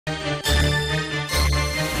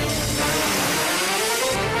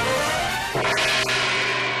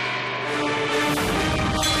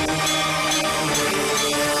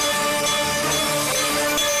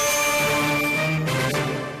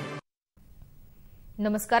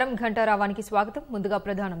నమస్కారం ఘంటారావానికి స్వాగతం. ముందుగా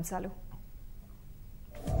ప్రధానాంశాలు.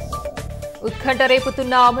 ఉత్కంఠ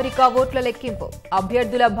రేపుతున్న అమెరికా ఓట్ల లెక్కింపు,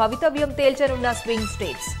 అభ్యర్థుల భవితవ్యం తేల్చనున్న స్వింగ్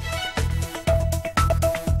స్టేట్స్.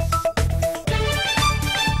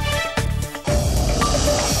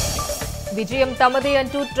 విజయం తమదే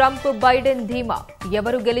అంటూ ట్రంప్ బైడెన్ ధీమా,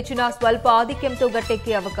 ఎవరు గెలిచినా స్వల్ప ఆధిక్యంతో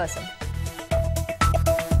గట్టెక్కే అవకాశం.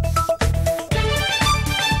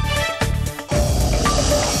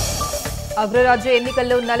 అగ్రరాజ్య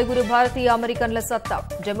ఎన్నికల్లో 4 భారతీయ అమెరికన్ల సత్తా,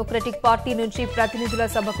 డెమోక్రటిక్ పార్టీ నుంచి ప్రతినిధుల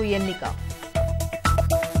సభకు ఎన్నిక.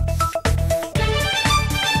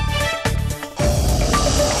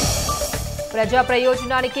 ప్రజా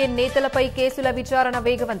ప్రయోజనానికే నేతలపై కేసుల విచారణ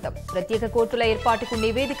వేగవంతం, ప్రత్యేక కోర్టుల ఏర్పాటుకు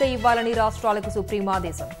నివేదిక ఇవ్వాలని రాష్ట్రాలకు సుప్రీం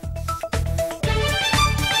ఆదేశం.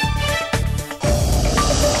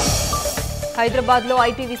 హైదరాబాద్లో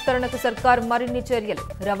ఐటీ విస్తరణకు సర్కార్ మరిన్ని చర్యలు,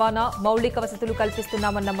 రవాణా మౌలిక వసతులు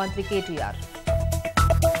కల్పిస్తున్నామన్న మంత్రి కేటీఆర్.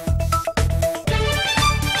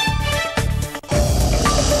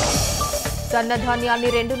 సన్నధాన్యాన్ని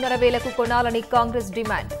 2,500 కొనాలని కాంగ్రెస్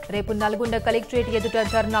డిమాండ్, రేపు నల్గొండ కలెక్టరేట్ ఎదుట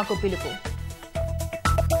ధర్నాకు పిలుపు.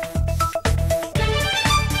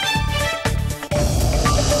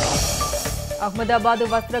 అహ్మదాబాద్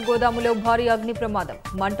వస్త్ర గోదాములో భారీ అగ్ని ప్రమాదం,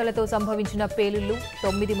 మంటలతో సంభవించిన పేలుళ్లు,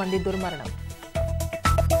 9 మంది దుర్మరణం.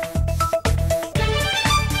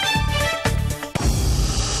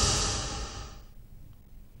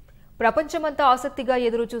 ప్రపంచమంతా ఆసక్తిగా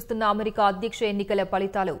ఎదురు చూస్తున్న అమెరికా అధ్యక్ష ఎన్నికల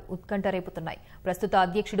ఫలితాలు ఉత్కంఠ రేపుతున్నాయి. ప్రస్తుత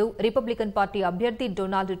అధ్యక్షుడు రిపబ్లికన్ పార్టీ అభ్యర్థి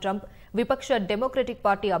డొనాల్డ్ ట్రంప్, విపక్ష డెమోక్రటిక్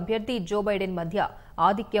పార్టీ అభ్యర్థి జో బైడెన్ మధ్య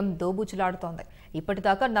ఆధిక్యం దోబూచులాడుతోంది.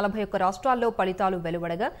 ఇప్పటిదాకా 41 రాష్ట్రాల్లో ఫలితాలు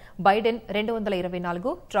వెలువడగా బైడెన్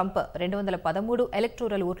 224, ట్రంప్ 213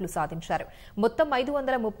 ఎలక్టోరల్ ఓట్లు సాధించారు. మొత్తం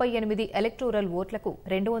 538 ఎలక్టోరల్ ఓట్లకు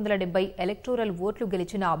 270 ఎలక్టోరల్ ఓట్లు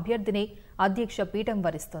గెలిచిన అభ్యర్థిని అధ్యక్ష పీఠం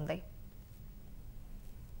వరిస్తుంది.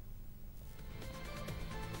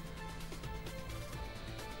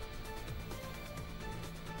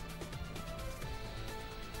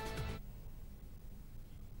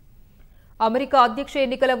 అమెరికా అధ్యక్ష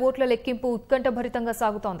ఎన్నికల ఓట్ల లెక్కింపు ఉత్కంఠభరితంగా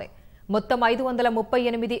సాగుతోంది. మొత్తం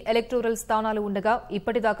 538 ఎలక్టోరల్ స్థానాలు ఉండగా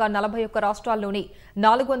ఇప్పటిదాకా 41 రాష్ట్రాల్లోని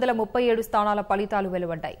 437 స్థానాల ఫలితాలు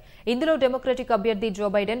వెలువడ్డాయి. ఇందులో డెమోక్రటిక్ అభ్యర్థి జో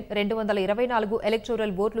బైడెన్ 224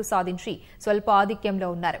 ఎలక్టోరల్ ఓట్లు సాధించి స్వల్ప ఆధిక్యంలో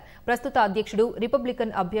ఉన్నారు. ప్రస్తుత అధ్యక్షుడు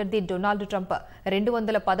రిపబ్లికన్ అభ్యర్థి డొనాల్డ్ ట్రంప్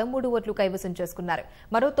 213 ఓట్లు కైవసం చేసుకున్నారు.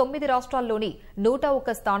 మరో 9 రాష్ట్రాల్లోని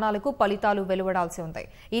 101 స్థానాలకు ఫలితాలు వెలువడాల్సి ఉంది.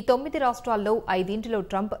 ఈ 9 రాష్ట్రాల్లో 5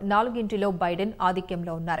 ట్రంప్, 4 బైడెన్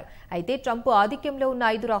ఆధిక్యంలో ఉన్నారు. అయితే ట్రంప్ ఆధిక్యంలో ఉన్న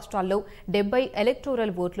 5 రాష్ట్రాల్లో 70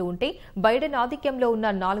 ఎలక్టోరల్ ఓట్లు ఉంటే బైడెన్ ఆధిక్యంలో ఉన్న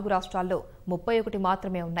 4 రాష్ట్రాల్లో 31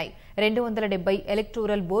 మాత్రమే ఉన్నాయి. 270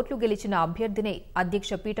 ఎలక్టోరల్ ఓట్లు గెలిచిన అభ్యర్థినే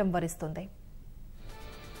అధ్యక్ష పీఠం వరిస్తుంది.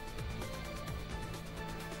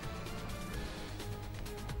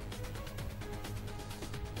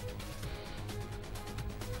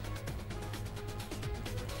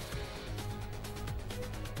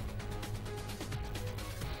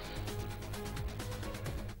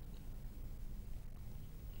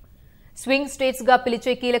 స్వింగ్ స్టేట్స్ గా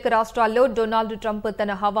పిలిచే కీలక రాష్ట్రాల్లో డొనాల్డ్ ట్రంప్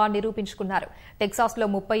తన హవా నిరూపించుకున్నారు. టెక్సాస్లో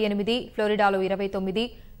 38, ఫ్లోరిడాలో 29,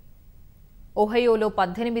 ఒహయోలో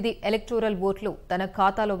 18 ఎలక్టోరల్ ఓట్లు తన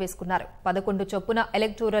ఖాతాలో వేసుకున్నారు. 11 చొప్పున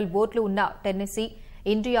ఎలక్టోరల్ ఓట్లు ఉన్న టెన్నెసీ,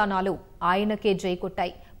 ఇండియానాలు ఆయనకే జై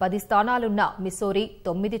కొట్టాయి. 10 స్థానాలున్న మిస్సోరీ,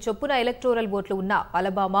 9 చొప్పున ఎలక్టోరల్ ఓట్లు ఉన్న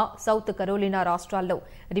అలబామా, సౌత్ కరోలినా రాష్ట్రాల్లో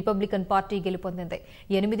రిపబ్లికన్ పార్టీ గెలుపొందింది.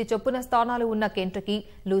 8 చొప్పున స్థానాలు ఉన్న కెంటకీ,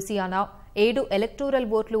 లూసియానా, 7 ఎలక్టోరల్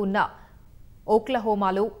ఓట్లు ఉన్న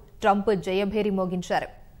ఓక్లహోమాలో ట్రంప్ జయభేరి మోగించారు.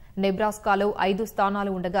 నెబ్రాస్కాలో 5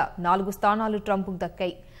 స్థానాలు ఉండగా 4 స్థానాలు ట్రంప్కు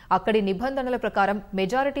దక్కాయి. అక్కడి నిబంధనల ప్రకారం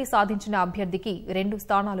మెజారిటీ సాధించిన అభ్యర్థికి 2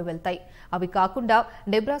 స్థానాలు వెళ్తాయి. అవి కాకుండా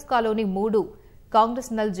నెబ్రాస్కాలోని 3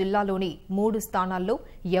 కాంగ్రెస్నల్ జిల్లాలోని 3 స్థానాల్లో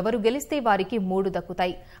ఎవరు గెలిస్తే వారికి 3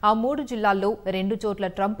 దక్కుతాయి. ఆ 3 జిల్లాల్లో 2 చోట్ల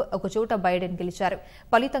ట్రంప్, 1 చోట బైడెన్ గెలిచారు.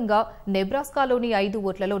 ఫలితంగా నెబ్రాస్కాలోని 5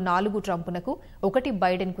 ఓట్లలో 4 ట్రంప్నకు, 1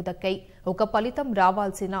 బైడెన్కు దక్కాయి. ఒక ఫలితం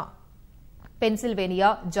రావాల్సిన Pennsylvania,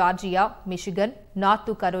 Georgia, Michigan, north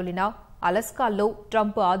Carolina, అలస్కాల్లో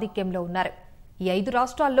Trump ఆధిక్యంలో ఉన్నారు. ఈ 5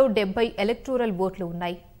 రాష్ట్రాల్లో 70 ఎలక్టోరల్ ఓట్లు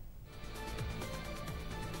ఉన్నాయి.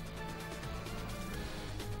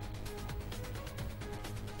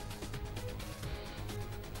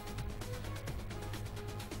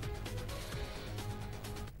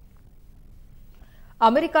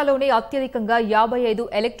 అమెరికాలోనే అత్యధికంగా 55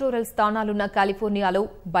 ఎలక్టోరల్ స్థానాలున్న కాలిఫోర్నియాలో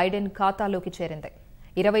బైడెన్ ఖాతాలోకి చేరింది.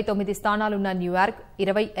 29 స్థానాలున్న న్యూయార్క్,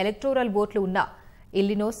 20 ఎలక్టోరల్ ఓట్లు ఉన్న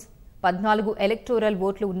ఇల్లినోస్, 14 ఎలక్టోరల్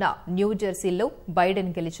ఓట్లు ఉన్న న్యూజెర్సీల్లో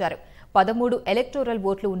బైడెన్ గెలిచారు. 13 ఎలక్టోరల్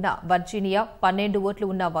ఓట్లు ఉన్న వర్జీనియా, 12 ఓట్లు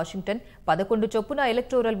ఉన్న వాషింగ్టన్, 11 చొప్పున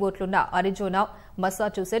ఎలక్టోరల్ ఓట్లున్న అరిజోనా,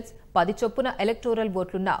 మసాచ్యూసెట్స్, 10 చొప్పున ఎలక్టోరల్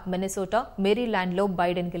ఓట్లున్న మిన్నెసోటా, మేరీల్యాండ్లో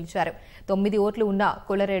బైడెన్ గెలిచారు. 9 ఓట్లు ఉన్న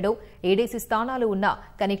కొలరాడో, 7 స్థానాలు ఉన్న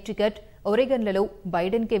కనెక్టికట్, ఒరెగన్లలో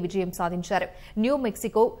బైడెన్కే విజయం సాధించారు. New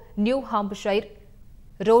Mexico, new Hampshire,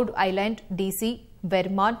 Rhode Island, DC,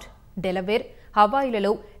 Vermont, Delaware,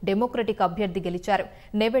 హవాయిలలో democratic అభ్యర్థి గెలిచారు.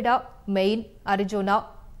 నెవెడా, మెయిన్, అరిజోనా,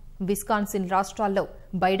 విస్కాన్సిన్ రాష్ట్రాల్లో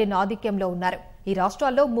బైడెన్ ఆధిక్యంలో ఉన్నారు. ఈ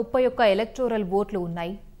రాష్ట్రాల్లో 31 ఎలక్టోరల్ ఓట్లు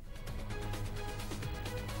ఉన్నాయి.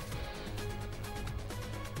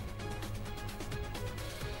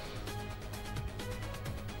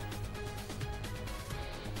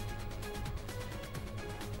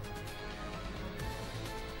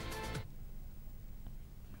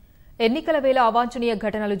 ఎన్నికల వేళ అవాంఛనీయ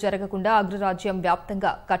ఘటనలు జరగకుండా అగ్రరాజ్యం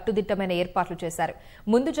వ్యాప్తంగా కట్టుదిట్టమైన ఏర్పాట్లు చేశారు.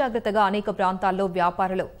 ముందు జాగ్రత్తగా అనేక ప్రాంతాల్లో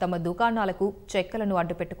వ్యాపారులు తమ దుకాణాలకు చెక్కలను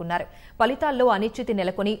అడ్డుపెట్టుకున్నారు. ఫలితాల్లో అనిశ్చితి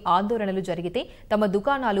నెలకొని ఆందోళనలు జరిగితే తమ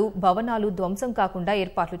దుకాణాలు, భవనాలు ధ్వంసం కాకుండా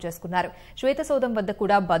ఏర్పాట్లు చేసుకున్నారు. శ్వేతసౌధం వద్ద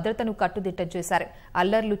కూడా భద్రతను కట్టుదిట్టం చేశారు.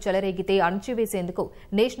 అల్లర్లు చెలరేగితే అణచివేసేందుకు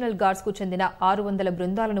నేషనల్ గార్డ్స్కు చెందిన 600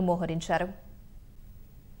 బృందాలను మోహరించారు.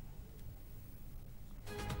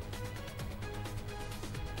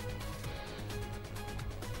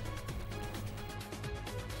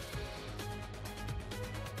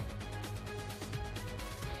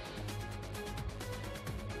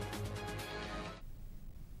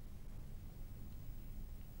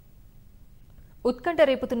 ఉత్కంఠ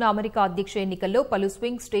రేపుతున్న అమెరికా అధ్యక్ష ఎన్నికల్లో పలు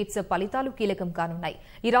స్వింగ్ స్టేట్స్ ఫలితాలు కీలకం కానున్నాయి.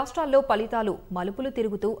 ఈ రాష్ట్రాల్లో ఫలితాలు మలుపులు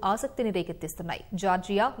తిరుగుతూ ఆసక్తిని రేకెత్తిస్తున్నాయి.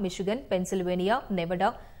 జార్జియా, మిషిగన్, పెన్సిల్వేనియా, నెవడా,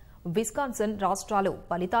 విస్కాన్సన్ రాష్ట్రాలు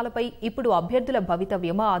ఫలితాలపై ఇప్పుడు అభ్యర్థుల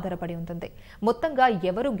భవితవ్యమా ఆధారపడి ఉంటుంది. మొత్తంగా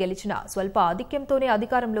ఎవరు గెలిచినా స్వల్ప ఆధిక్యంతోనే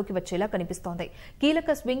అధికారంలోకి వచ్చేలా కనిపిస్తోంది.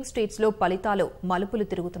 కీలక స్వింగ్ స్టేట్స్లో ఫలితాలు మలుపులు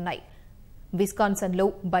తిరుగుతున్నాయి. విస్కాన్సన్లో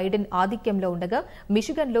బైడెన్ ఆధిక్యంలో ఉండగా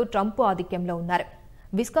మిషిగన్లో ట్రంప్ ఆధిక్యంలో ఉన్నారు.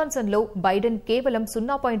 విస్కాన్సన్లో బైడెన్ కేవలం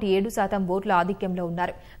 0.7% ఓట్ల ఆధిక్యంలో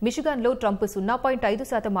ఉన్నారు. మిషిగాన్లో ట్రంప్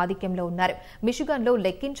 0.5% ఆధిక్యంలో ఉన్నారు. మిషిగాన్లో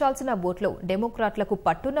లెక్కించాల్సిన ఓట్లు డెమోక్రాట్లకు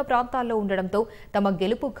పట్టున్న ప్రాంతాల్లో ఉండడంతో తమ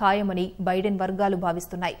గెలుపు ఖాయమని బైడెన్ వర్గాలు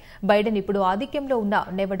భావిస్తున్నాయి. బైడెన్ ఇప్పుడు ఆధిక్యంలో ఉన్న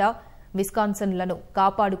నెవడా, విస్కాన్సన్లను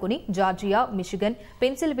కాపాడుకుని జార్జియా, మిషిగన్,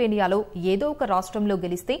 పెన్సిల్వేనియాలో ఏదో ఒక రాష్ట్రంలో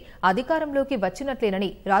గెలిస్తే అధికారంలోకి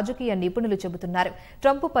వచ్చినట్లేనని రాజకీయ నిపుణులు చెబుతున్నారు.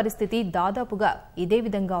 ట్రంప్ పరిస్థితి దాదాపుగా ఇదే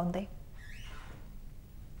విధంగా ఉంది.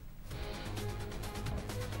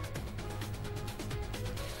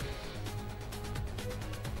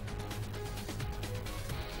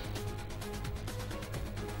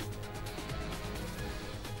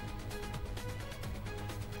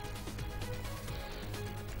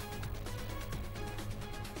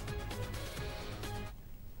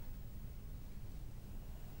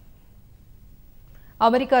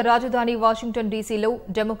 అమెరికా రాజధాని వాషింగ్టన్ డీసీలో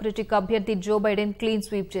డెమోక్రటిక్ అభ్యర్థి జో బైడెన్ క్లీన్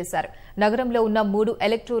స్వీప్ చేశారు. నగరంలో ఉన్న 3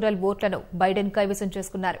 ఎలక్టోరల్ ఓట్లను బైడెన్ కైవసం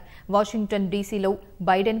చేసుకున్నారు. వాషింగ్టన్ డీసీలో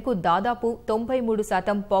బైడెన్కు దాదాపు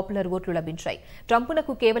 93% పాపులర్ ఓట్లు లభించాయి.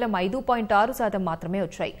 ట్రంప్నకు కేవలం 5.6% మాత్రమే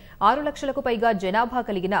వచ్చాయి. 6 లక్షలకు పైగా జనాభా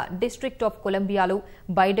కలిగిన డిస్ట్రిక్ట్ ఆఫ్ కొలంబియాలో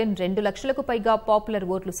బైడెన్ 2 లక్షలకు పైగా పాపులర్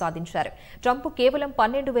ఓట్లు సాధించారు. ట్రంప్ కేవలం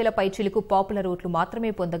 12,000 పైచిలుకు పాపులర్ ఓట్లు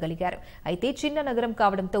మాత్రమే పొందగలిగారు. అయితే చిన్న నగరం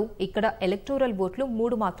కావడంతో ఇక్కడ ఎలక్టోరల్ ఓట్లు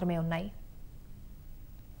 3 మాత్రమే ఉన్నాయి.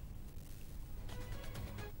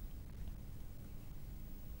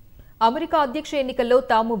 అమెరికా అధ్యక్ష ఎన్నికల్లో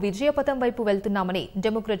తాము విజయపథం వైపు వెళ్తున్నామని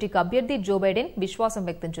డెమోక్రటిక్ అభ్యర్థి జో బైడెన్ విశ్వాసం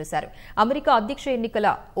వ్యక్తం చేశారు. అమెరికా అధ్యక్ష ఎన్నికల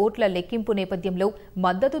ఓట్ల లెక్కింపు నేపథ్యంలో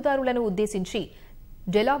మద్దతుదారులను ఉద్దేశించి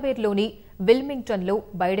డెలావేర్లోని విల్మింగ్టన్లో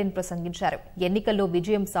బైడెన్ ప్రసంగించారు. ఎన్నికల్లో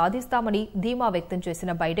విజయం సాధిస్తామని ధీమా వ్యక్తం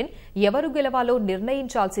చేసిన బైడెన్ ఎవరు గెలవాలో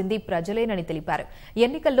నిర్ణయించాల్సింది ప్రజలేనని తెలిపారు.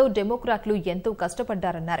 ఎన్నికల్లో డెమోక్రాట్లు ఎంతో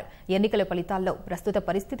కష్టపడ్డారన్నారు. ఎన్నికల ఫలితాల్లో ప్రస్తుత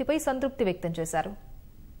పరిస్థితిపై సంతృప్తి వ్యక్తం చేశారు.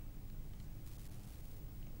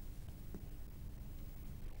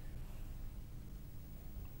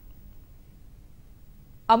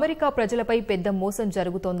 అమెరికా ప్రజలపై పెద్ద మోసం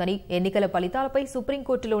జరుగుతోందని, ఎన్నికల ఫలితాలపై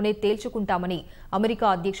సుప్రీంకోర్టులోనే తేల్చుకుంటామని అమెరికా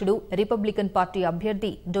అధ్యక్షుడు రిపబ్లికన్ పార్టీ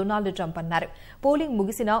అభ్యర్థి డొనాల్డ్ ట్రంప్ అన్నారు. పోలింగ్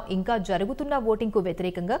ముగిసినా ఇంకా జరుగుతున్న ఓటింగ్కు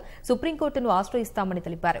వ్యతిరేకంగా సుప్రీంకోర్టును ఆశ్రయిస్తామని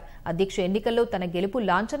తెలిపారు. అధ్యక్ష ఎన్నికల్లో తన గెలుపు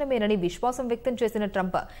లాంఛనమేనని విశ్వాసం వ్యక్తం చేసిన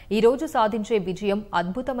ట్రంప్ ఈ రోజు సాధించే విజయం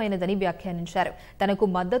అద్భుతమైనదని వ్యాఖ్యానించారు. తనకు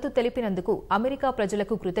మద్దతు తెలిపినందుకు అమెరికా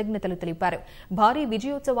ప్రజలకు కృతజ్ఞతలు తెలిపారు. భారీ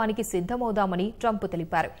విజయోత్సవానికి సిద్దమవుదామని ట్రంప్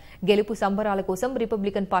తెలిపారు. గెలుపు సంబరాల కోసం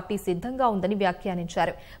రిపబ్లికన్ పార్టీ సిద్ధంగా ఉందని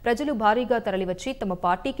వ్యాఖ్యానించారు. ప్రజలు భారీగా తరలివచ్చి తమ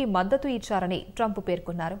పార్టీకి మద్దతు ఇచ్చారని ట్రంప్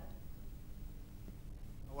పేర్కొన్నారు.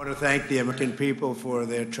 I want to thank the American people for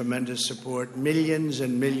their tremendous support. Millions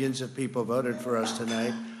and millions of people voted for us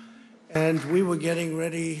tonight, and we were getting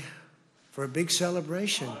ready for a big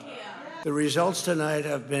celebration. The results tonight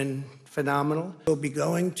have been phenomenal. We'll be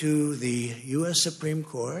going to the U.S. Supreme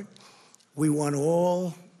Court. We want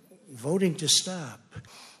all voting to stop.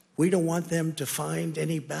 We don't want them to find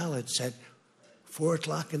any ballots at 4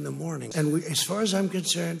 o'clock in the morning. And as far as I'm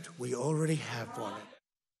concerned, we already have one.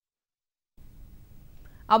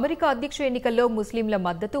 America అధ్యక్ష ఎన్నికల్లో ముస్లింల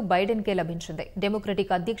మద్దతు బైడెన్కే లభించింది.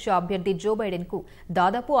 Democratic అధ్యక్ష అభ్యర్థి జో బైడెన్కు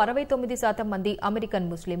దాదాపు 69% మంది American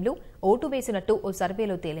ముస్లింలు ఓటు వేసినట్టు ఓ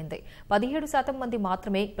సర్వేలో తేలింది. 17% మంది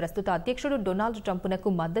మాత్రమే ప్రస్తుత అధ్యక్షుడు డొనాల్డ్ ట్రంప్నకు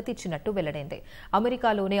మద్దతిచ్చినట్టు వెల్లడైంది.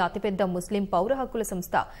 అమెరికాలోనే అతిపెద్ద ముస్లిం పౌర హక్కుల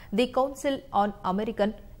సంస్థ the council on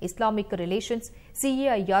American Islamic relations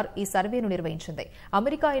CAIR ఈ సర్వేను నిర్వహించింది.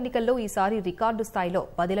 అమెరికా ఎన్నికల్లో ఈసారి రికార్డు స్థాయిలో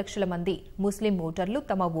 10 లక్షల మంది ముస్లిం ఓటర్లు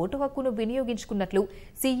తమ ఓటు హక్కును వినియోగించుకున్నట్లు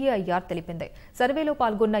CAIR తెలిపింది. సర్వేలో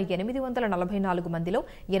పాల్గొన్న 844 మందిలో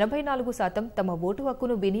 84% తమ ఓటు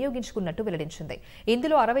హక్కును వినియోగించుకున్నట్టు వెల్లడించింది.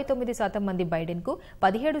 ఇందులో 69% మంది బైడెన్కు,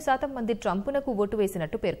 17% మంది ట్రంప్నకు ఓటు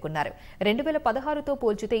వేసినట్టు పేర్కొన్నారు. 2016తో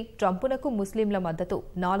పోల్చితే ట్రంప్నకు ముస్లింల మద్దతు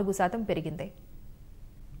 4% పెరిగింది.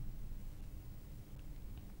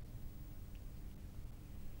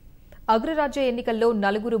 అగ్రరాజ్య ఎన్నికల్లో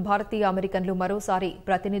 4 భారతీయ అమెరికన్లు మరోసారి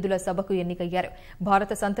ప్రతినిధుల సభకు ఎన్నికయ్యారు.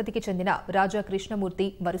 భారత సంతతికి చెందిన రాజా కృష్ణమూర్తి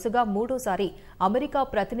వరుసగా 3వసారి అమెరికా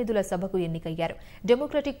ప్రతినిధుల సభకు ఎన్నికయ్యారు.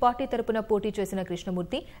 డెమోక్రటిక్ పార్టీ తరపున పోటీ చేసిన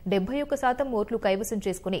కృష్ణమూర్తి 71% ఓట్లు కైవసం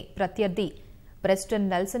చేసుకుని ప్రత్యర్థి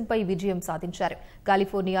ప్రెస్టన్ నెల్సన్పై విజయం సాధించారు.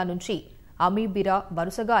 కాలిఫోర్నియా నుంచి అమీబిరా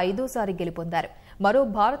వరుసగా 5వసారి గెలుపొందారు. మరో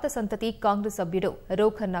భారత సంతతి కాంగ్రెస్ సభ్యుడు రో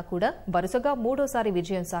ఖన్నా కూడా వరుసగా 3వసారి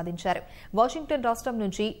విజయం సాధించారు. వాషింగ్టన్ రాష్ట్రం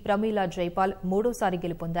నుంచి ప్రమీలా జైపాల్ 3వసారి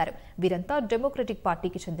గెలుపొందారు. వీరంతా డెమోక్రటిక్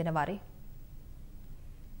పార్టీకి చెందినవారే.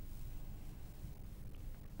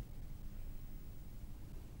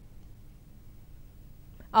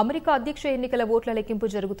 అమెరికా అధ్యక్ష ఎన్నికల ఓట్ల లెక్కింపు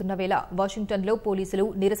జరుగుతున్న వేళ వాషింగ్టన్లో పోలీసులు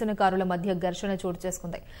నిరసనకారుల మధ్య ఘర్షణ చోటు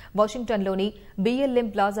చేసుకుంది. వాషింగ్టన్లోని BLM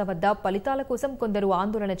ప్లాజా వద్ద ఫలితాల కోసం కొందరు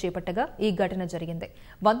ఆందోళన చేపట్టగా ఈ ఘటన జరిగింది.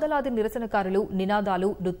 వందలాది నిరసనకారులు నినాదాలు,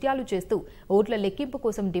 నృత్యాలు చేస్తూ ఓట్ల లెక్కింపు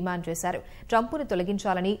కోసం డిమాండ్ చేశారు. ట్రంప్ను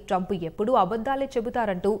తొలగించాలని, ట్రంప్ ఎప్పుడూ అబద్దాలే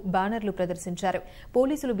చెబుతారంటూ బ్యానర్లు ప్రదర్శించారు.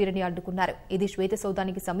 పోలీసులు వీరిని అడ్డుకున్నారు. ఇది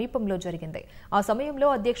శ్వేతసౌధానికి సమీపంలో జరిగింది. ఆ సమయంలో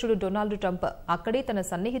అధ్యక్షుడు డొనాల్డ్ ట్రంప్ అక్కడే తన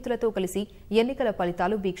సన్నిహితులతో కలిసి ఎన్నికల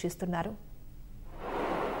ఫలితాలు వీక్షిస్తున్నారు.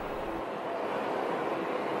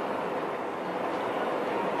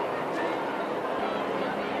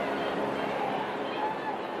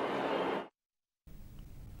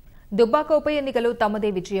 దుబ్బాక ఉప ఎన్నికలో తమదే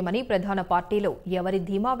విజయమని ప్రధాన పార్టీలో ఎవరి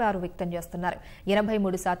ధీమా వారు వ్యక్తం చేస్తున్నారు.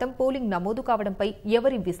 83% పోలింగ్ నమోదు కావడంపై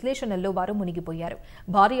ఎవరి విశ్లేషణల్లో వారు మునిగిపోయారు.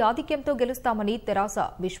 భారీ ఆధిక్యంతో గెలుస్తామని తెరాస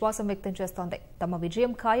విశ్వాసం వ్యక్తం చేస్తోంది. తమ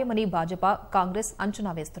విజయం ఖాయమని భాజపా, కాంగ్రెస్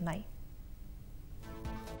అంచనా వేస్తున్నాయి.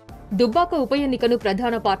 దుబ్బాక ఉప ఎన్నికను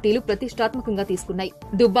ప్రధాన పార్టీలు ప్రతిష్టాత్మకంగా తీసుకున్నాయి.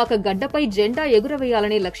 దుబ్బాక గడ్డపై జెండా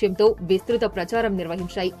ఎగురవేయాలనే లక్ష్యంతో విస్తృత ప్రచారం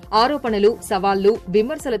నిర్వహించాయి. ఆరోపణలు, సవాళ్లు,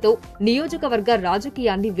 విమర్శలతో నియోజకవర్గ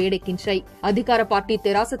రాజకీయాన్ని వేడెక్కించాయి. అధికార పార్టీ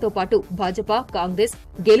తెరాసతో పాటు భాజపా, కాంగ్రెస్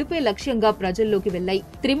గెలుపే లక్ష్యంగా ప్రజల్లోకి వెళ్లాయి.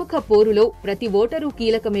 త్రిముఖ పోరులో ప్రతి ఓటరు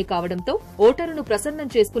కీలకమే కావడంతో ఓటరును ప్రసన్నం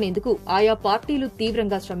చేసుకునేందుకు ఆయా పార్టీలు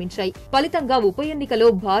తీవ్రంగా శ్రమించాయి. ఫలితంగా ఉప ఎన్నికలో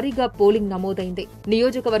భారీగా పోలింగ్ నమోదైంది.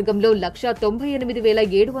 నియోజకవర్గంలో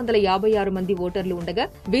 198,756 మంది ఓటర్లు ఉండగా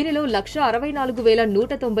వీరిలో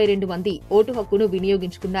 164,192 మంది ఓటు హక్కును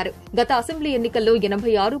వినియోగించుకున్నారు. గత అసెంబ్లీ ఎన్నికల్లో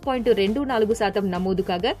 86.24% నమోదు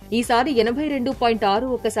కాగా ఈసారి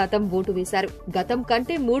 82.61% ఓటు వేశారు. గతం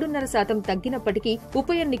కంటే 3.5% తగ్గినప్పటికీ ఉప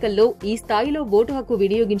ఎన్నికల్లో ఈ స్థాయిలో ఓటు హక్కు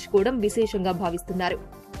వినియోగించుకోవడం విశేషంగా భావిస్తున్నారు.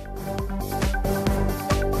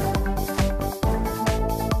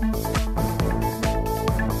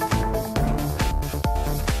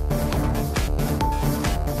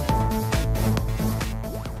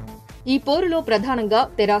 ఈ పోరులో ప్రధానంగా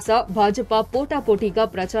తెరాస, భాజపా పోటాపోటీగా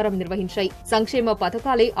ప్రచారం నిర్వహించాయి. సంక్షేమ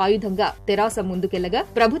పథకాలే ఆయుధంగా తెరాస ముందుకెళ్లగా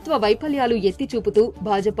ప్రభుత్వ వైఫల్యాలు ఎత్తి చూపుతూ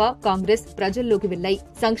భాజపా, కాంగ్రెస్ ప్రజల్లోకి వెళ్లాయి.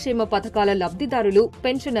 సంక్షేమ పథకాల లబ్దిదారులు,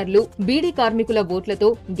 పెన్షనర్లు, బీడీ కార్మికుల ఓట్లతో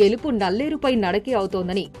గెలుపు నల్లేరుపై నడకే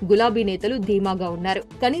అవుతోందని గులాబీ నేతలు ధీమాగా ఉన్నారు.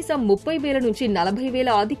 కనీసం 30,000 నుంచి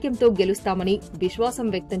 40,000 ఆధిక్యంతో గెలుస్తామని విశ్వాసం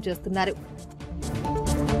వ్యక్తం చేస్తున్నారు.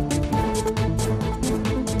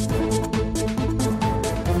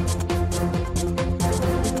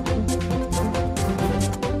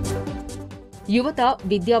 యువత,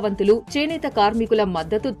 విద్యావంతులు, చేనేత కార్మికుల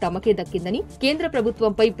మద్దతు తమకే దక్కిందని, కేంద్ర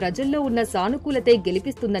ప్రభుత్వంపై ప్రజల్లో ఉన్న సానుకూలతే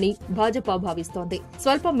గెలిపిస్తుందని భాజపా భావిస్తోంది.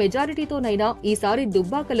 స్వల్ప మెజారిటీతోనైనా ఈసారి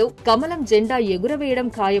దుబ్బాకలో కమలం జెండా ఎగురవేయడం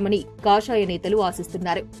ఖాయమని కాషాయ నేతలు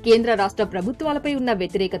ఆశిస్తున్నారు. కేంద్ర రాష్ట్ర ప్రభుత్వాలపై ఉన్న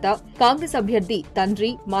వ్యతిరేకత, కాంగ్రెస్ అభ్యర్థి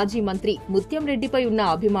తండ్రి, మాజీ మంత్రి ముత్యం రెడ్డిపై ఉన్న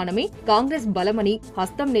అభిమానమే కాంగ్రెస్ బలమని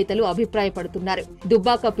హస్తం నేతలు అభిప్రాయపడుతున్నారు.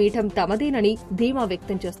 దుబ్బాక పీఠం తమదేనని ధీమా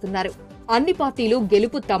వ్యక్తం చేస్తున్నారు. అన్ని పార్టీలు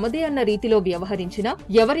గెలుపు తమదే అన్న రీతిలో వ్యవహరించినా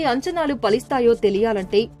ఎవరి అంచనాలు ఫలిస్తాయో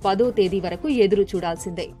తెలియాలంటే 10వ తేదీ వరకు ఎదురు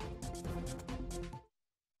చూడాల్సిందే.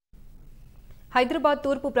 హైదరాబాద్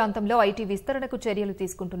తూర్పు ప్రాంతంలో ఐటీ విస్తరణకు చర్యలు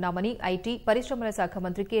తీసుకుంటున్నామని ఐటీ పరిశ్రమల శాఖ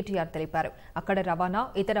మంత్రి కేటీఆర్ తెలిపారు. అక్కడ రవాణా,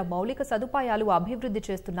 ఇతర మౌలిక సదుపాయాలు అభివృద్ది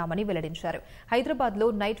చేస్తున్నామని వెల్లడించారు. హైదరాబాద్లో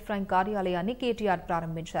నైట్ ఫ్రాంక్ కార్యాలయాన్ని కేటీఆర్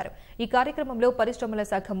ప్రారంభించారు. ఈ కార్యక్రమంలో పరిశ్రమల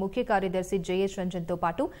శాఖ ముఖ్య కార్యదర్శి జయేష్ రంజన్తో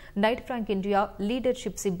పాటు నైట్ ఫ్రాంక్ ఇండియా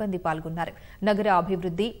లీడర్షిప్ సిబ్బంది పాల్గొన్నారు. నగర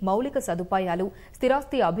అభివృద్ది, మౌలిక సదుపాయాలు,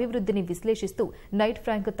 స్థిరాస్తి అభివృద్దిని విశ్లేషిస్తూ నైట్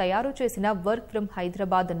ఫ్రాంక్ తయారు చేసిన వర్క్ ఫ్రం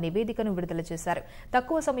హైదరాబాద్ నివేదికను విడుదల చేశారు.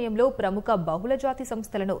 తక్కువ సమయంలో ప్రముఖ బహుళజాతి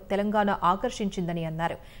సంస్థలను తెలంగాణ ఆకర్షించిందని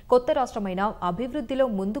అన్నారు. కొత్త రాష్ట్రమైన అభివృద్దిలో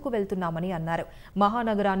ముందుకు వెళ్తున్నామని అన్నారు.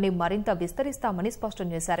 మహానగరాన్ని మరింత విస్తరిస్తామని స్పష్టం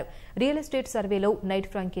చేశారు. రియల్ ఎస్టేట్ సర్వేలో నైట్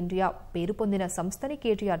ఫ్రాంక్ ఇండియా పేరు పొందిన సంస్థని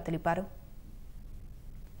కేటీఆర్ తెలిపారు.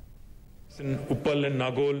 In Uppal and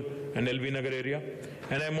Nagol and LV Nagar area,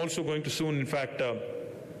 and I'm also going to soon, in fact,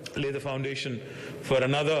 lay the foundation for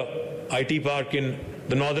another IT park in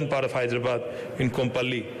the northern part of Hyderabad in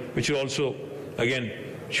Kompalli, which will also, again,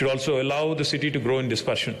 should also allow the city to grow in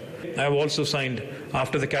dispersion. I have also signed,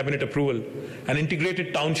 after the cabinet approval, an integrated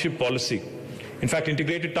township policy. In fact,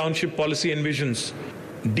 integrated township policy envisions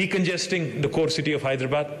decongesting the core city of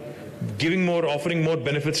Hyderabad, offering more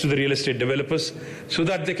benefits to the real estate developers so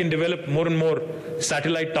that they can develop more and more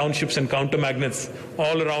satellite townships and counter magnets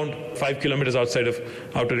all around 5 kilometers outside of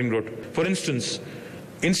Outer Ring Road. For instance,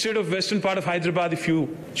 instead of western part of Hyderabad, if you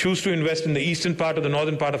choose to invest in the eastern part or the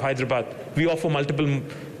northern part of Hyderabad, we offer multiple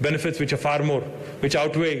benefits which are far more, which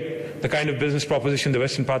outweigh the kind of business proposition the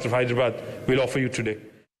western part of Hyderabad will offer you today.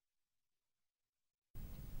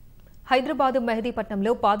 Hyderabad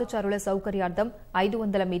మెహదీపట్నంలో పాదచారుల సౌకర్యార్థం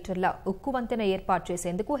 500 మీటర్ల ఉక్కు వంతెన ఏర్పాటు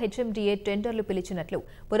చేసేందుకు HMDA టెండర్లు పిలిచినట్లు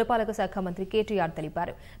పురపాలక శాఖ మంత్రి కేటీఆర్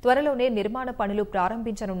తెలిపారు. త్వరలోనే నిర్మాణ పనులు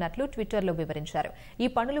ప్రారంభించనున్నట్లు ట్విట్టర్లో వివరించారు. ఈ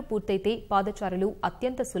పనులు పూర్తయితే పాదచారులు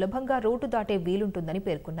అత్యంత సులభంగా రోడ్డు దాటే వీలుంటుందని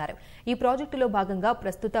పేర్కొన్నారు. ఈ ప్రాజెక్టులో భాగంగా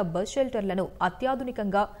ప్రస్తుత బస్ షెల్టర్లను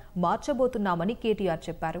అత్యాధునికంగా మార్చబోతున్నామని కేటీఆర్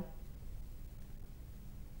చెప్పారు.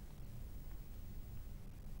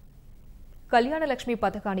 కళ్యాణ లక్ష్మి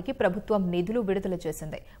పథకానికి ప్రభుత్వం నిధులు విడుదల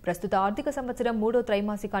చేసింది. ప్రస్తుత ఆర్థిక సంవత్సరం 3వ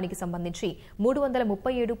త్రైమాసికానికి సంబంధించి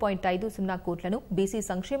 337.50 కోట్లను బీసీ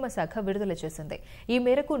సంక్షేమ శాఖ విడుదల చేసింది. ఈ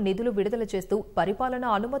మేరకు నిధులు విడుదల చేస్తూ పరిపాలనా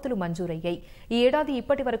అనుమతులు మంజూరయ్యాయి. ఈ ఏడాది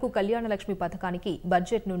ఇప్పటి వరకు కళ్యాణ లక్ష్మి పథకానికి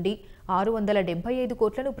బడ్జెట్ నుండి 675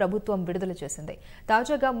 కోట్లను ప్రభుత్వం విడుదల చేసింది.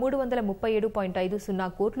 తాజాగా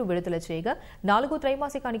 337.50 కోట్లు విడుదల చేయగా 4వ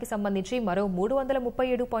త్రైమాసికానికి సంబంధించి మరో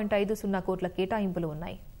 337.50 కోట్ల కేటాయింపులు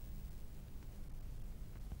ఉన్నాయి.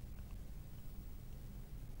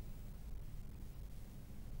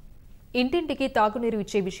 ఇంటింటికి తాగునీరు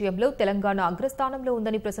ఇచ్చే విషయంలో తెలంగాణ అగ్రస్థానంలో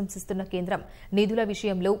ఉందని ప్రశంసిస్తున్న కేంద్రం నిధుల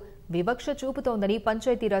విషయంలో వివక్ష చూపుతోందని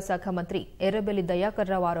పంచాయతీరాజ్ శాఖ మంత్రి ఎర్రబెల్లి దయాకర్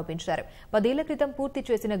రావు ఆరోపించారు. 10 ఏళ్ల క్రితం పూర్తి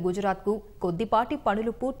చేసిన గుజరాత్కు కొద్దిపాటి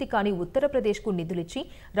పనులు పూర్తి కాని ఉత్తరప్రదేశ్కు నిధులిచ్చి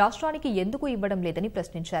రాష్ట్రానికి ఎందుకు ఇవ్వడం లేదని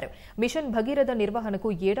ప్రశ్నించారు. మిషన్ భగీరథ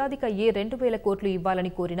నిర్వహణకు ఏడాదికయ్యే 2,000 కోట్లు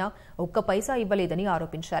ఇవ్వాలని కోరినా ఒక్క పైసా ఇవ్వలేదని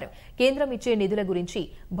ఆరోపించారు. కేంద్రం ఇచ్చే నిధుల గురించి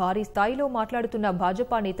భారీ స్థాయిలో మాట్లాడుతున్న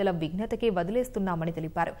భాజపా నేతల విఘ్నతకే వదిలేస్తున్నామని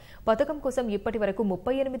తెలిపారు. పథకం కోసం ఇప్పటి వరకు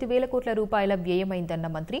 38,000 కోట్ల రూపాయల వ్యయమైందన్న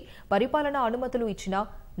మంత్రి పరిపాలనా అనుమతులు ఇచ్చిన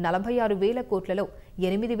 46,000 కోట్లలో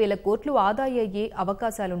 8,000 కోట్లు ఆదా అయ్యే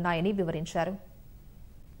అవకాశాలున్నాయని వివరించారు.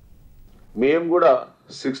 మేము కూడా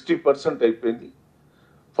 60% అయిపోయింది.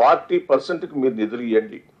 40%కి మీరు నిధులు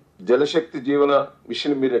ఇవ్వండి. జలశక్తి జీవన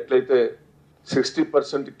మిషన్ మీరు ఎట్లయితే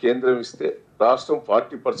 60% కేంద్రం ఇస్తే రాష్ట్రం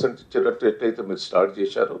 40% ఇచ్చేటట్టు ఎట్లయితే మీరు స్టార్ట్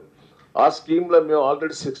చేశారు, ఆ స్కీమ్లో మేము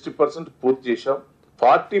ఆల్రెడీ 60% పూర్తి చేశాం.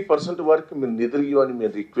 40% వరకు మీరు నిధులు ఇవ్వని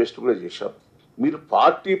మేము రిక్వెస్ట్ కూడా చేశాం. మీరు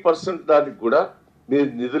 40% దానికి కూడా మీరు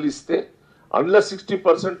నిధులు ఇస్తే అందులో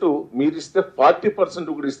 60% మీరు ఇస్తే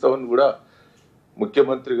 40% కూడా ఇస్తామని కూడా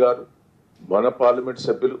ముఖ్యమంత్రి గారు, మన పార్లమెంట్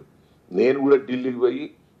సభ్యులు, నేను కూడా ఢిల్లీకి పోయి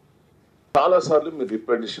చాలాసార్లు మీరు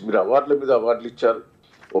రిప్రజెంట్ చేసి మీరు అవార్డుల మీద అవార్డులు ఇచ్చారు,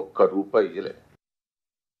 ఒక్క రూపాయి ఇవ్వలే.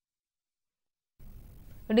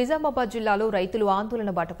 నిజామాబాద్ జిల్లాలో రైతులు ఆందోళన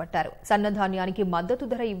బాటపట్టారు. సన్నధాన్యానికి మద్దతు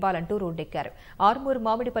ధర ఇవ్వాలంటూ రోడ్డెక్కారు. ఆర్మూర్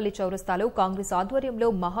మామిడిపల్లి చౌరస్తాలో కాంగ్రెస్ ఆధ్వర్యంలో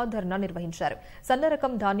మహాధర్నా నిర్వహించారు.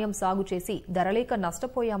 సన్నరకం ధాన్యం సాగు చేసి ధరలేక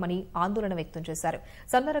నష్టపోయామని ఆందోళన వ్యక్తం చేశారు.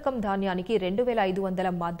 సన్నరకం ధాన్యానికి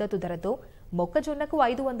 2,500 మద్దతు ధరతో మొక్కజొన్నకు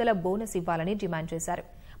 500 బోనస్ ఇవ్వాలని డిమాండ్ చేశారు.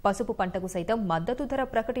 పసుపు పంటకు సైతం మద్దతు ధర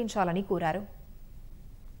ప్రకటించాలని కోరారు.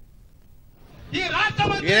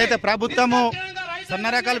 ఏదైతే ప్రభుత్వము సన్న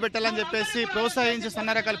రకాలు పెట్టాలని చెప్పేసి ప్రోత్సహించి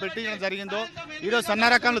సన్న రకాలు పెట్టడం జరిగిందో, ఈరోజు సన్న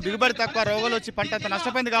రకాలు దిగుబడి తక్కువ, రోగాలు వచ్చి పంట అంతా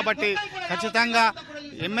నష్టపోయింది. కాబట్టి ఖచ్చితంగా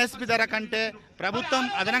ఎంఎస్పీ ధర కంటే ప్రభుత్వం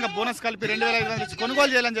అదనంగా బోనస్ కలిపి 2,500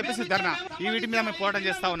 కొనుగోలు చేయాలని చెప్పేసి ధర్నా ఈ వీటి మీద మేము పోరాటం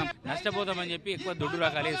చేస్తా ఉన్నాం. నష్టపోతామని చెప్పి ఎక్కువ దొడ్డు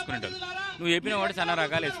రకాలు వేసుకునేటారు. నువ్వు చెప్పిన వాడు సన్న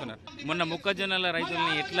రకాలు వేసుకున్నారు. మొన్న మొక్కజొన్నల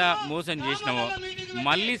రైతుల్ని ఎట్లా మోసం చేసినావో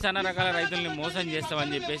మళ్ళీ సన్న రకాల రైతుల్ని మోసం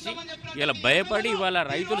చేస్తామని చెప్పేసి ఇలా భయపడి ఇవాళ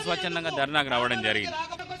రైతులు స్వచ్ఛందంగా ధర్నాకు రావడం జరిగింది.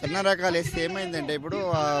 సన్న రకాలు వేస్తే ఏమైందంటే ఇప్పుడు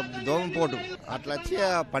దోమపోటు అట్లా వచ్చి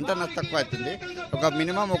పంట నష్టం తక్కువ అవుతుంది. ఒక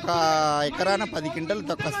మినిమం ఒక ఎకరాన 10 క్వింటలు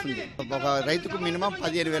తక్కువ వస్తుంది. ఒక రైతుకు మినిమం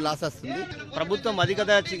 15,000 లాస్ వస్తుంది. ప్రభుత్వం అధిక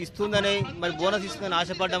ధర ఇస్తుందని మరి బోనస్ ఇస్తుందని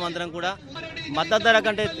ఆశపడ్డాం. అందరం కూడా మద్దతు ధర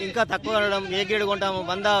కంటే ఇంకా తక్కువ అనడం, ఏ గేడు కొంటాము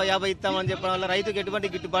 150 ఇస్తామని చెప్పడం వల్ల రైతుకు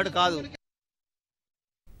ఎటువంటి గిట్టుబాటు కాదు.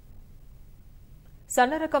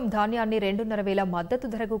 సన్న రకం ధాన్యాన్ని 2,500 మద్దతు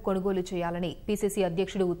ధరకు కొనుగోలు చేయాలని పీసీసీ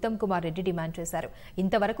అధ్యక్షుడు ఉత్తమ్ కుమార్ రెడ్డి డిమాండ్ చేశారు.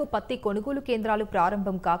 ఇంతవరకు పత్తి కొనుగోలు కేంద్రాలు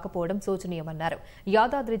ప్రారంభం కాకపోవడం శోచనీయమన్నారు.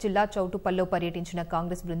 యాదాద్రి జిల్లా చౌటుప్పల్లో పర్యటించిన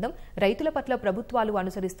కాంగ్రెస్ బృందం రైతుల పట్ల ప్రభుత్వాలు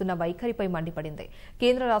అనుసరిస్తున్న వైఖరిపై మండిపడింది.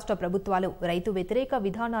 కేంద్ర రాష్ట ప్రభుత్వాలు రైతు వ్యతిరేక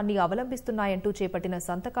విధానాన్ని అవలంబిస్తున్నాయంటూ చేపట్టిన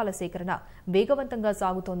సంతకాల సేకరణ వేగవంతంగా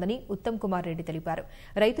సాగుతోందని ఉత్తమ్ కుమార్ రెడ్డి తెలిపారు.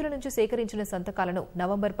 రైతుల నుంచి సేకరించిన సంతకాలను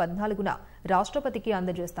నవంబర్ 14న రాష్టపతికి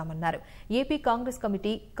అందజేస్తామన్నారు. ఏపీ కాంగ్రెస్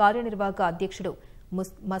కమిటీ కార్యనిర్వాహక అధ్యక్షుడు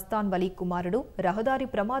మస్తాన్ వలీ కుమారుడు రహదారి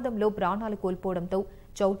ప్రమాదంలో ప్రాణాలు కోల్పోవడంతో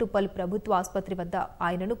చౌటుప్పల్ ప్రభుత్వ ఆసుపత్రి వద్ద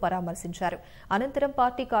ఆయనను పరామర్శించారు. అనంతరం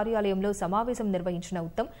పార్టీ కార్యాలయంలో సమావేశం నిర్వహించిన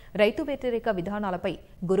ఉత్తమ్ రైతు వ్యతిరేక విధానాలపై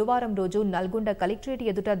గురువారం రోజు నల్గొండ కలెక్టరేట్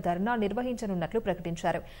ఎదుట ధర్నా నిర్వహించనున్నట్లు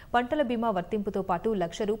ప్రకటించారు. పంటల బీమా వర్తింపుతో పాటు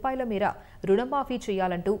 ₹1,00,000 మేర రుణమాఫీ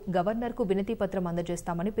చేయాలంటూ గవర్నర్కు వినతిపత్రం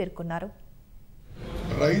అందజేస్తామని పేర్కొన్నారు.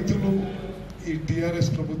 రైతులు ఈ టీఆర్ఎస్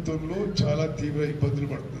ప్రభుత్వంలో చాలా తీవ్ర ఇబ్బందులు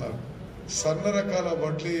పడుతున్నారు. సన్న రకాల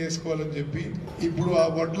వడ్లే వేసుకోవాలని చెప్పి ఇప్పుడు ఆ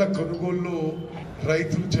వడ్ల కొనుగోలులో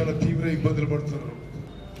రైతులు చాలా తీవ్ర ఇబ్బందులు పడుతున్నారు.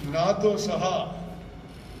 నాతో సహా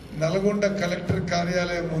నల్గొండ కలెక్టర్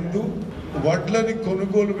కార్యాలయం ముందు వడ్లని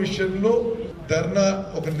కొనుగోలు విషయంలో ధర్నా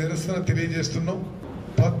ఒక నిరసన తెలియజేస్తున్నాం.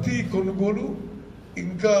 పత్తి కొనుగోలు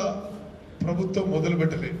ఇంకా ప్రభుత్వం మొదలు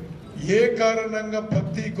పెట్టలేదు. ఏ కారణంగా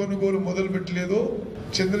పత్తి కొనుగోలు మొదలు పెట్టలేదో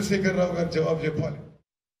చంద్రశేఖరరావు గారు జవాబు చెప్పాలి.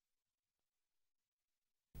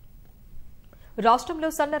 రాష్ట్రంలో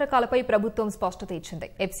సన్న రకాలపై ప్రభుత్వం స్పష్టత ఇచ్చింది.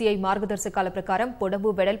 ఎఫ్సీఐ మార్గదర్శకాల ప్రకారం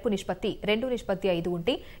పొడవు వెడల్పు నిష్పత్తి 2:5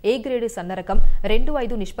 ఉంటే ఏ గ్రేడ్ సన్న రకం,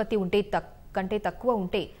 2:5 నిష్పత్తి ఉంటే కంటే తక్కువ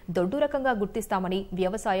ఉంటే దొడ్డు రకంగా గుర్తిస్తామని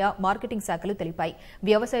వ్యవసాయ మార్కెటింగ్ శాఖలు తెలిపాయి.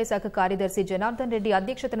 వ్యవసాయ శాఖ కార్యదర్శి జనార్దన్ రెడ్డి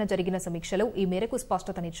అధ్యక్షతన జరిగిన సమీక్షలో ఈ మేరకు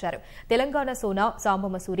స్పష్టతనిచ్చారు. తెలంగాణ సోనా,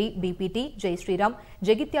 సాంబమసూరి, బీపీటీ, జై శ్రీరామ్,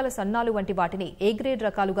 జగిత్యాల సన్నాలు వంటి వాటిని ఏ గ్రేడ్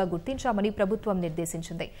రకాలుగా గుర్తించామని ప్రభుత్వం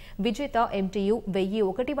నిర్దేశించింది. విజేత, ఎంటీయూ,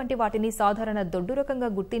 1001 వంటి వాటిని సాధారణ దొడ్డు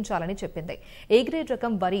రకంగా గుర్తించాలని చెప్పింది. ఏ గ్రేడ్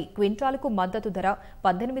రకం వరి క్వింటాలుకు మద్దతు ధర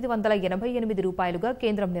 ₹1,888గా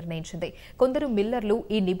కేంద్రం నిర్ణయించింది. కొందరు మిల్లర్లు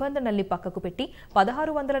ఈ నిబంధనల్ని పక్కకు పెట్టి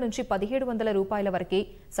 ₹1,600 నుంచి ₹1,700 వరకే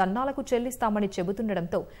సన్నాలకు చెల్లిస్తామని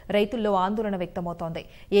చెబుతుండటంతో రైతుల్లో ఆందోళన వ్యక్తమవుతోంది.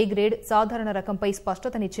 ఏ గ్రేడ్ సాధారణ రకంపై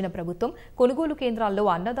స్పష్టతనిచ్చిన ప్రభుత్వం కొనుగోలు కేంద్రాల్లో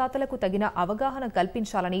అన్నదాతలకు తగిన అవగాహన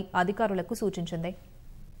కల్పించాలని అధికారులకు సూచించింది.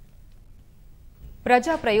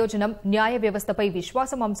 ప్రజా ప్రయోజనం, న్యాయ వ్యవస్థపై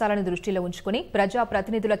విశ్వాసం అంశాలను దృష్టిలో ఉంచుకుని ప్రజా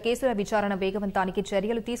ప్రతినిధుల కేసుల విచారణ వేగవంతానికి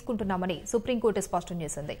చర్యలు తీసుకుంటున్నామని సుప్రీంకోర్టు స్పష్టం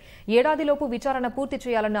చేసింది. ఏడాదిలోపు విచారణ పూర్తి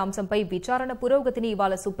చేయాలన్న అంశంపై విచారణ పురోగతిని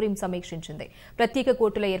ఇవాళ సుప్రీం సమీక్షించింది. ప్రత్యేక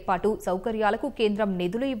కోర్టుల ఏర్పాటు, సౌకర్యాలకు కేంద్రం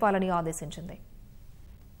నిధులు ఇవ్వాలని ఆదేశించింది.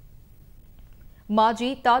 మాజీ,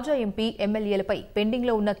 తాజా ఎంపీ, ఎమ్మెల్యేలపై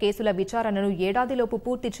పెండింగ్లో ఉన్న కేసుల విచారణను ఏడాదిలోపు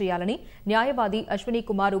పూర్తి చేయాలని న్యాయవాది అశ్విని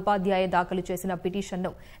కుమార్ ఉపాధ్యాయ దాఖలు చేసిన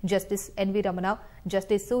పిటిషన్ను justice N V Ramana,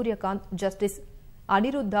 justice Surya Kant, justice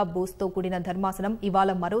Aniruddha బోస్తో కూడిన ధర్మాసనం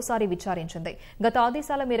ఇవాళ మరోసారి విచారించింది. గత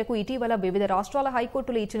ఆదేశాల మేరకు ఇటీవల వివిధ రాష్ట్రాల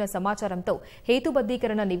హైకోర్టులు ఇచ్చిన సమాచారంతో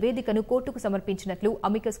హేతుబద్దీకరణ నివేదికను కోర్టుకు సమర్పించినట్లు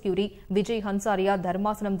అమికస్ క్యూరీ విజయ్ హన్సారియా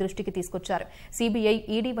ధర్మాసనం దృష్టికి తీసుకొచ్చారు. సీబీఐ,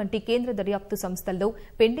 ఈడీ వంటి కేంద్ర దర్యాప్తు సంస్థల్లో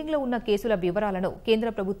పెండింగ్లో ఉన్న కేసుల వివరాలను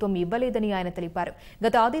కేంద్ర ప్రభుత్వం ఇవ్వలేదని ఆయన తెలిపారు.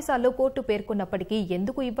 గత ఆదేశాల్లో కోర్టు పేర్కొన్నప్పటికీ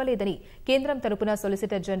ఎందుకు ఇవ్వలేదని కేంద్రం తరపున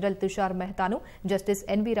solicitor general Tushar మెహతాను justice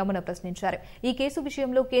N V Ramana ప్రశ్నించారు. ఈ కేసు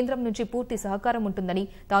విషయంలో కేంద్రం నుంచి పూర్తి సహకారం ఉంటుందని,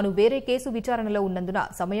 తాను వేరే కేసు విచారణలో ఉన్నందున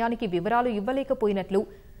సమయానికి వివరాలు ఇవ్వలేకపోయినట్లు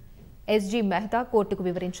ఎస్జీ మెహతా కోర్టుకు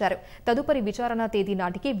వివరించారు. తదుపరి విచారణ తేదీ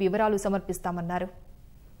నాటికి వివరాలు సమర్పిస్తామన్నారు.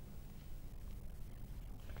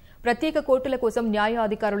 ప్రత్యేక కోర్టుల కోసం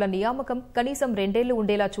న్యాయాధికారుల నియామకం కనీసం 2 ఏళ్లు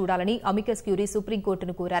ఉండేలా చూడాలని అమికస్ క్యూరీ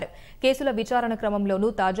సుప్రీంకోర్టును కోరారు. కేసుల విచారణ క్రమంలోనూ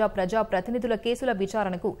తాజా ప్రజా ప్రతినిధుల కేసుల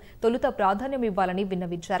విచారణకు తొలుత ప్రాధాన్యమివ్వాలని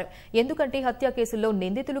విన్నవించారు. ఎందుకంటే హత్య కేసుల్లో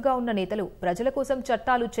నిందితులుగా ఉన్న నేతలు ప్రజల కోసం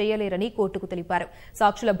చట్టాలు చేయలేరని కోర్టుకు తెలిపారు.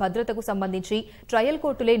 సాక్షుల భద్రతకు సంబంధించి ట్రయల్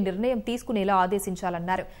కోర్టులే నిర్ణయం తీసుకునేలా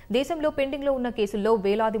ఆదేశించాలన్నారు. దేశంలో పెండింగ్లో ఉన్న కేసుల్లో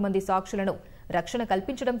వేలాది మంది సాక్షులను రక్షణ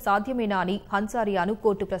కల్పించడం సాధ్యమేనా అని హన్సారియాను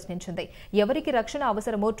కోర్టు ప్రశ్నించింది. ఎవరికి రక్షణ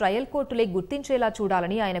అవసరమో ట్రయల్ కోర్టులే గుర్తించేలా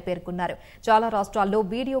చూడాలని ఆయన పేర్కొన్నారు. చాలా రాష్ట్రాల్లో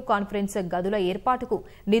వీడియో కాన్ఫరెన్స్ గదుల ఏర్పాటుకు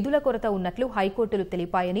నిధుల కొరత ఉన్నట్లు హైకోర్టులు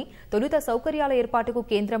తెలిపాయని, తొలుత సౌకర్యాల ఏర్పాటుకు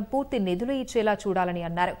కేంద్రం పూర్తి నిధులు ఇచ్చేలా చూడాలని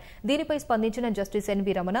అన్నారు. దీనిపై స్పందించిన జస్టిస్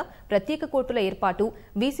ఎన్వి రమణ ప్రత్యేక కోర్టుల ఏర్పాటు,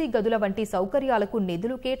 వీసీ గదుల వంటి సౌకర్యాలకు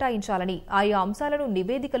నిధులు కేటాయించాలని, ఆయా అంశాలను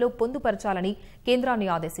నివేదికలో పొందుపరచాలని కేంద్రాన్ని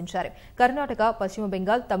ఆదేశించారు. కర్ణాటక, పశ్చిమ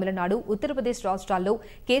బెంగాల్, తమిళనాడు, ఉత్తరప్రదేశ్ రాష్ట్రాల్లో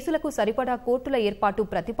కేసులకు సరిపడా కోర్టుల ఏర్పాటు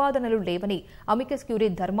ప్రతిపాదనలు లేవని అమికస్ క్యూరీ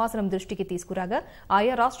ధర్మాసనం దృష్టికి తీసుకురాగా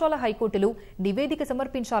ఆయా రాష్ట్రాల హైకోర్టులు నివేదిక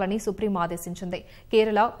సమర్పించాలని సుప్రీం ఆదేశించింది.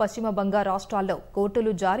 కేరళ, పశ్చిమ బంగాల్ రాష్ట్రాల్లో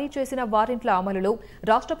కోర్టులు జారీ చేసిన వారెంట్ల అమలులో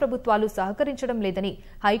రాష్ట్ర ప్రభుత్వాలు సహకరించడం లేదని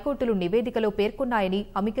హైకోర్టులు నివేదికలో పేర్కొన్నాయని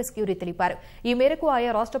అమికస్ క్యూరీ తెలిపారు. ఈ మేరకు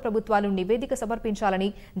ఆయా రాష్ట్ర ప్రభుత్వాలు నివేదిక సమర్పించాలని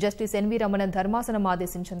జస్టిస్ ఎన్వి రమణ ధర్మాసనం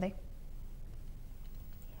ఆదేశించింది.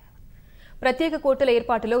 ప్రత్యేక కోర్టుల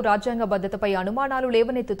ఏర్పాటులో రాజ్యాంగ భద్రతపై అనుమానాలు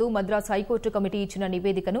లేవనెత్తుతూ మద్రాస్ హైకోర్టు కమిటీ ఇచ్చిన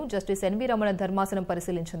నివేదికను జస్టిస్ ఎన్వి రమణ ధర్మాసనం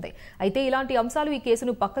పరిశీలించింది. అయితే ఇలాంటి అంశాలు ఈ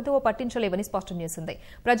కేసును పక్కదోవ పట్టించలేవని స్పష్టం చేసింది.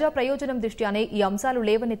 ప్రజా ప్రయోజనం దృష్ట్యానే ఈ అంశాలు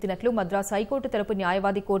లేవనెత్తినట్లు మద్రాస్ హైకోర్టు తరపు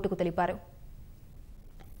న్యాయవాది కోర్టుకు తెలిపారు.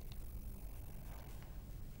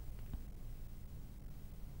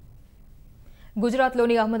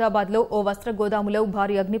 గుజరాత్లోని అహ్మదాబాద్లో ఓ వస్త్ర గోదాములో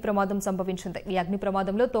భారీ అగ్ని ప్రమాదం సంభవించింది. ఈ అగ్ని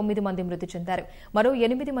ప్రమాదంలో 9 మంది మృతి చెందారు. మరో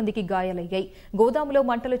 8 మందికి గాయాలయ్యాయి. గోదాములో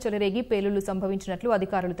మంటలు చెలరేగి పేలుళ్లు సంభవించినట్లు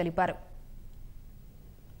అధికారులు తెలిపారు.